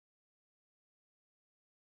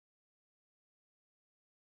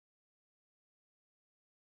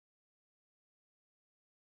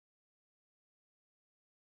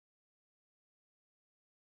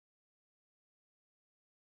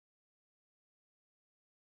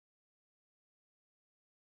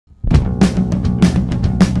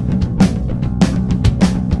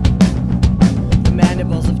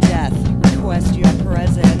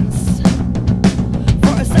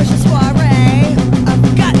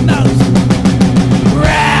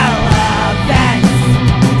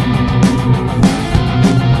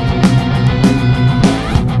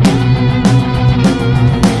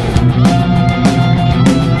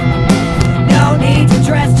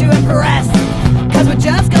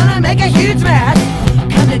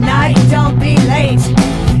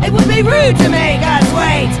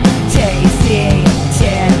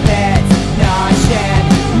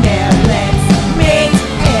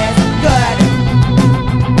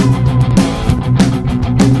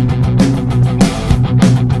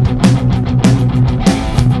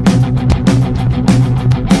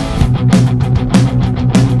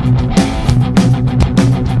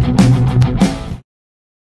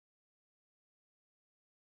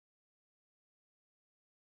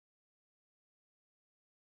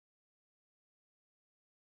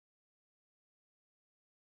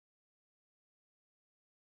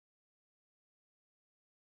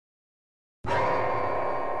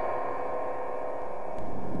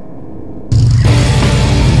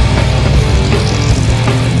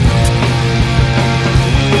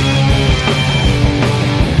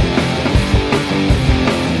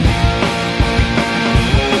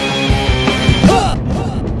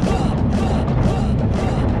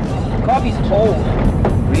cold.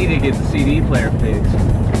 We need to get the CD player fixed.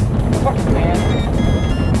 Fuck, man.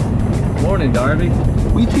 Morning, Darby.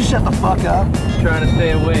 Will you two shut the fuck up? Just trying to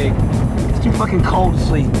stay awake. It's too fucking cold to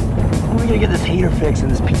sleep. When are we gonna get this heater fixed in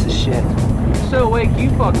this piece of shit? You're so awake, you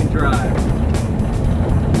fucking drive.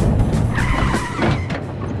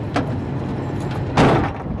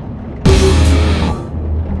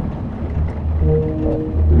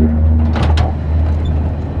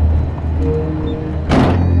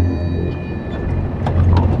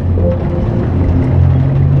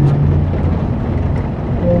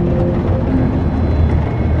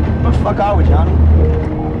 Where the fuck are we, Johnny?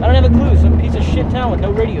 I don't have a clue. Some piece of shit town with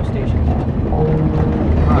no radio stations.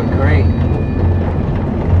 Oh, great.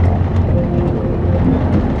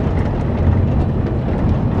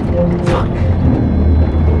 Fuck.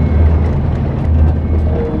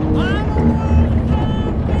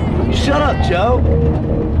 Shut up, Joe.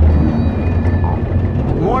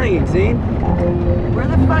 Morning, Exene. Where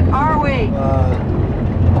the fuck are we?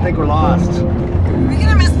 I think we're lost. Are we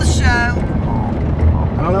gonna miss the show?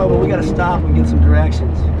 I don't know, but we gotta stop and get some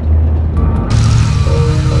directions.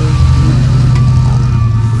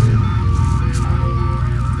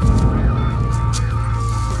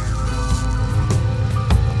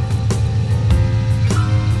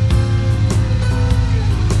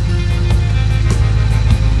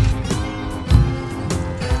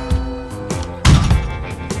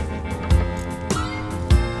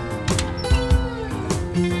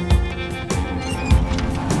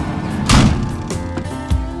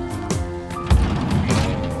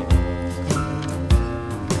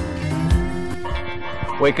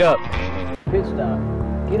 Wake up. Pit stop.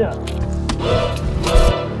 Get up.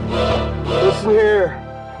 Listen here,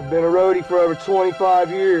 I've been a roadie for over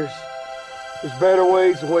 25 years. There's better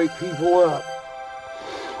ways to wake people up.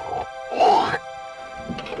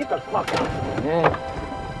 Get the fuck out of here, man.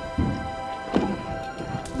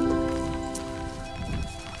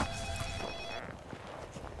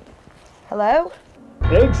 Hello?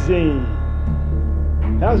 Exene!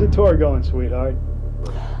 How's the tour going, sweetheart?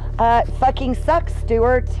 Fucking sucks,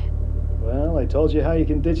 Stuart. Well, I told you how you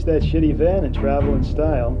can ditch that shitty van and travel in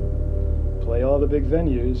style. Play all the big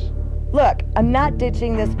venues. Look, I'm not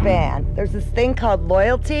ditching this band. There's this thing called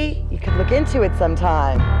loyalty. You could look into it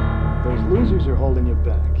sometime. Those losers are holding you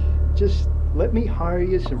back. Just let me hire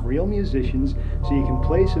you some real musicians so you can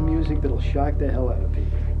play some music that'll shock the hell out of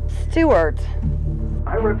people. Stuart.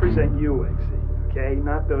 I represent you, Exene, okay?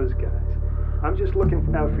 Not those guys. I'm just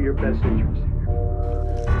looking out for your best interest here.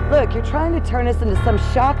 Look, you're trying to turn us into some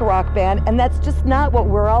shock rock band, and that's just not what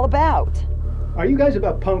we're all about. Are you guys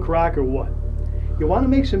about punk rock or what? You want to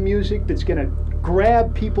make some music that's gonna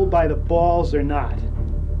grab people by the balls or not?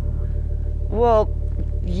 Well,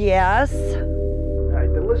 yes. All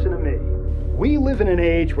right, then listen to me. We live in an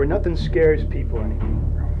age where nothing scares people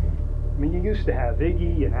anymore. I mean, you used to have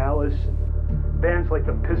Iggy and Alice, and bands like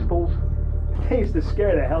the Pistols. They used to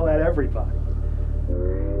scare the hell out of everybody.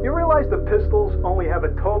 You realize the Pistols only have a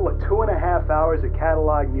total of 2.5 hours of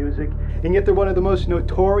catalog music, and yet they're one of the most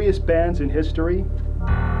notorious bands in history?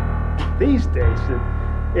 These days,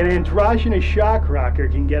 an androgynous shock rocker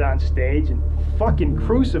can get on stage and fucking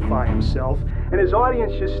crucify himself, and his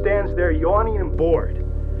audience just stands there yawning and bored.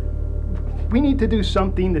 We need to do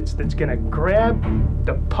something that's gonna grab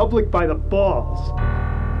the public by the balls.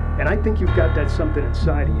 And I think you've got that something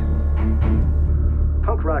inside of you.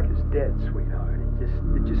 Punk rock is dead, sweetheart.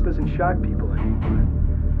 It just doesn't shock people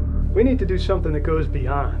anymore. We need to do something that goes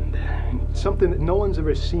beyond. Something that no one's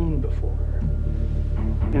ever seen before.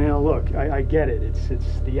 And, you know, look, I get it. It's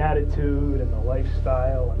the attitude and the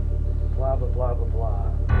lifestyle and blah, blah, blah, blah,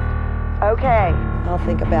 blah. Okay, I'll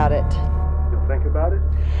think about it. You'll think about it?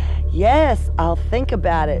 Yes, I'll think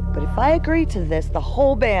about it. But if I agree to this, the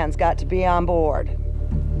whole band's got to be on board.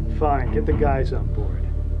 Fine, get the guys on board.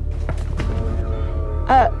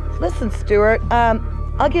 Listen, Stuart,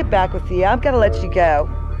 I'll get back with you. I've got to let you go.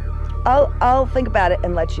 I'll think about it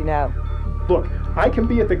and let you know. Look, I can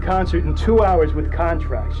be at the concert in 2 hours with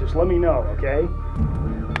contracts. Just let me know, okay?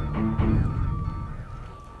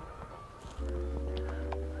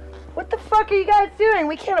 What the fuck are you guys doing?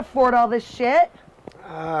 We can't afford all this shit.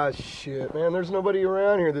 Ah, shit, man. There's nobody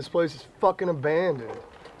around here. This place is fucking abandoned.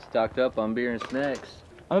 Stocked up on beer and snacks.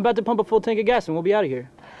 I'm about to pump a full tank of gas and we'll be out of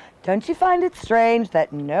here. Don't you find it strange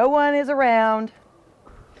that no one is around?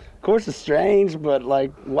 Of course it's strange, but,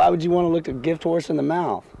 like, why would you want to look a gift horse in the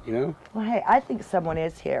mouth, you know? Well, hey, I think someone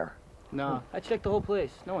is here. Nah, I checked the whole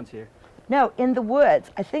place. No one's here. No, in the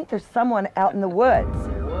woods. I think there's someone out in the woods.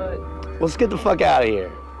 What? Let's get the fuck out of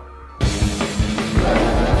here.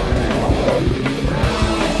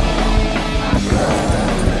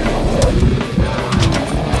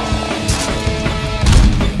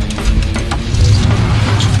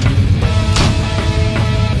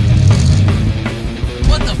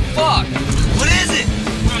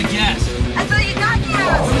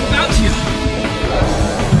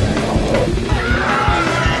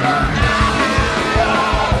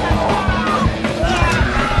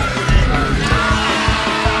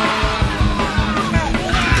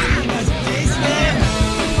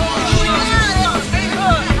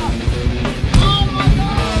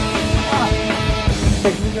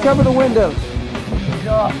 cover the windows.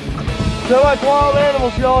 They're like wild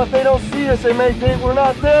animals, y'all. If they don't see us, they may think we're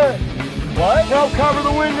not there. What? Help cover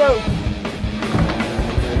the windows.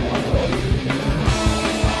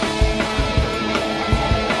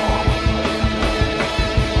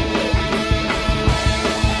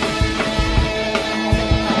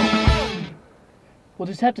 We'll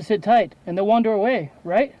just have to sit tight and they'll wander away,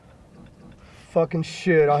 right? Fucking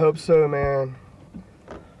shit, I hope so, man.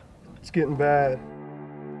 It's getting bad.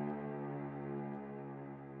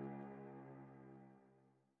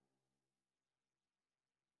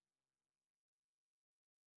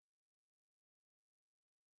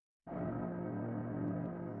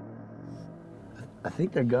 I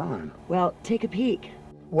think they're gone. Well, take a peek.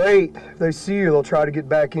 Wait, if they see you, they'll try to get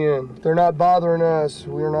back in. If they're not bothering us,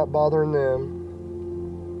 we're not bothering them.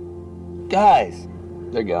 Guys,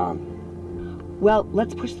 they're gone. Well,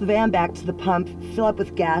 let's push the van back to the pump, fill up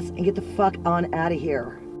with gas, and get the fuck on out of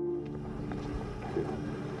here.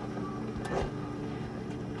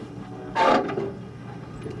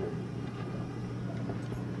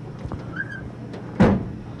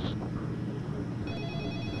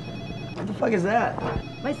 What the fuck is that?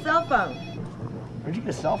 My cell phone. Where'd you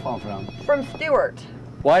get a cell phone from? From Stuart.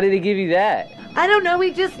 Why did he give you that? I don't know,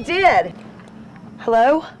 he just did.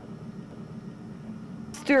 Hello?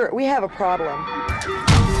 Stuart, we have a problem.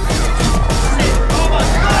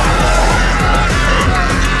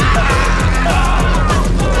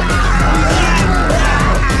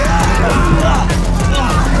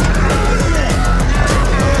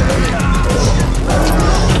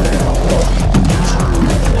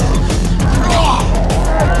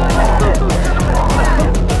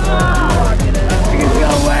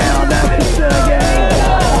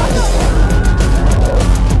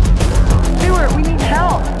 Stuart, we need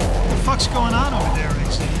help. What the fuck's going on over there,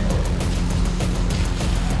 Exene?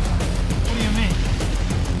 What do you mean?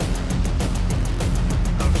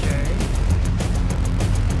 Okay.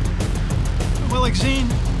 Well, Exene,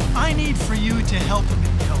 I need for you to help me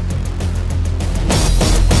help me.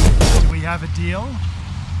 Do we have a deal?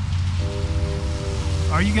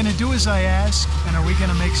 Are you gonna do as I ask, and are we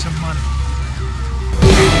gonna make some money?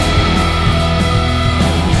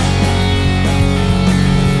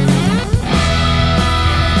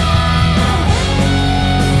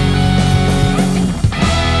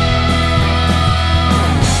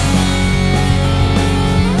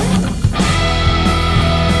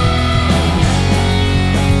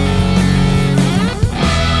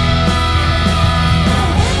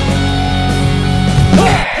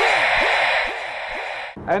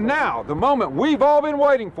 And now, the moment we've all been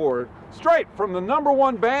waiting for, straight from the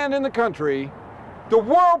 #1 band in the country, the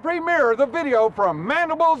world premiere of the video from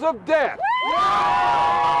Mandibles of Death.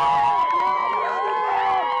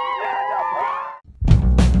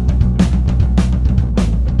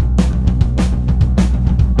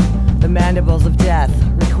 The Mandibles of Death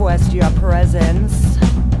request your presence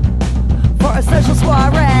for a social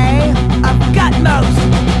soiree of gutmost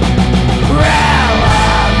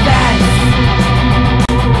relevance.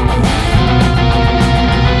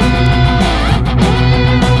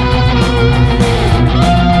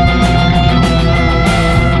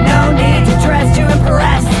 No need to dress to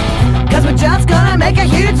impress, 'cause we're just gonna make a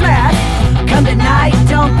huge mess. Come tonight,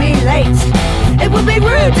 don't be late. It would be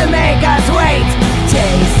rude to make us wait.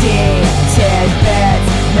 Tasty tidbits,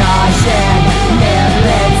 noshing,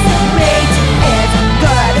 niblets, meat is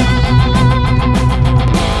good.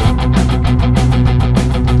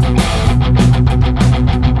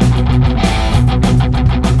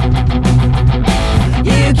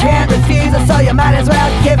 You can't refuse us, so you might as well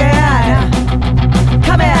give in.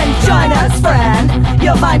 Come in, join us, friend.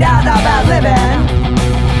 You'll find out about living.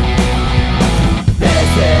 This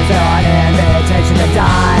is an invitation to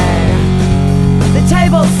dine. The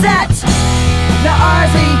table's set. No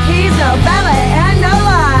RCPs, no valet, and no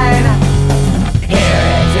line. Here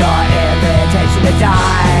is your invitation to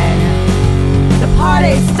dine. The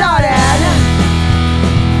party's started.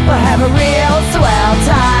 We'll have a real swell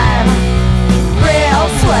time. Real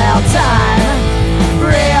swell time.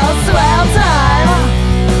 Real swell time.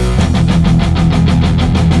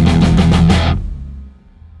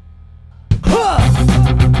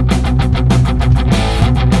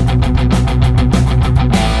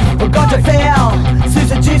 We're going to feel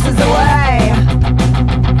Susan juices away.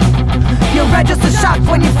 You'll register shocked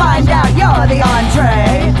when you find out you're the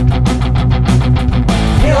entree.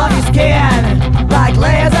 Peel off your skin like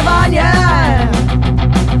layers of onion.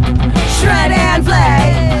 Shred and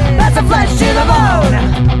flay, that's the flesh to the bone.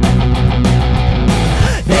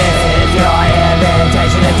 This is your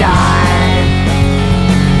invitation to dine.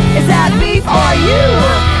 Is that beef or you?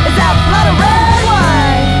 Is that blood or red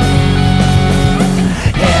wine?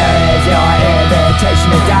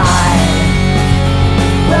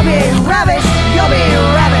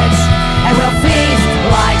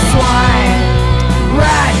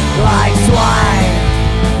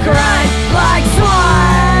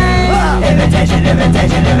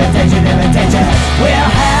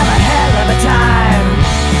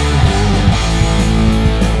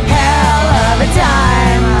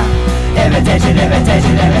 imitation,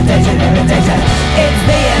 imitation, imitation, imitation. It's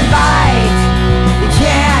the environment.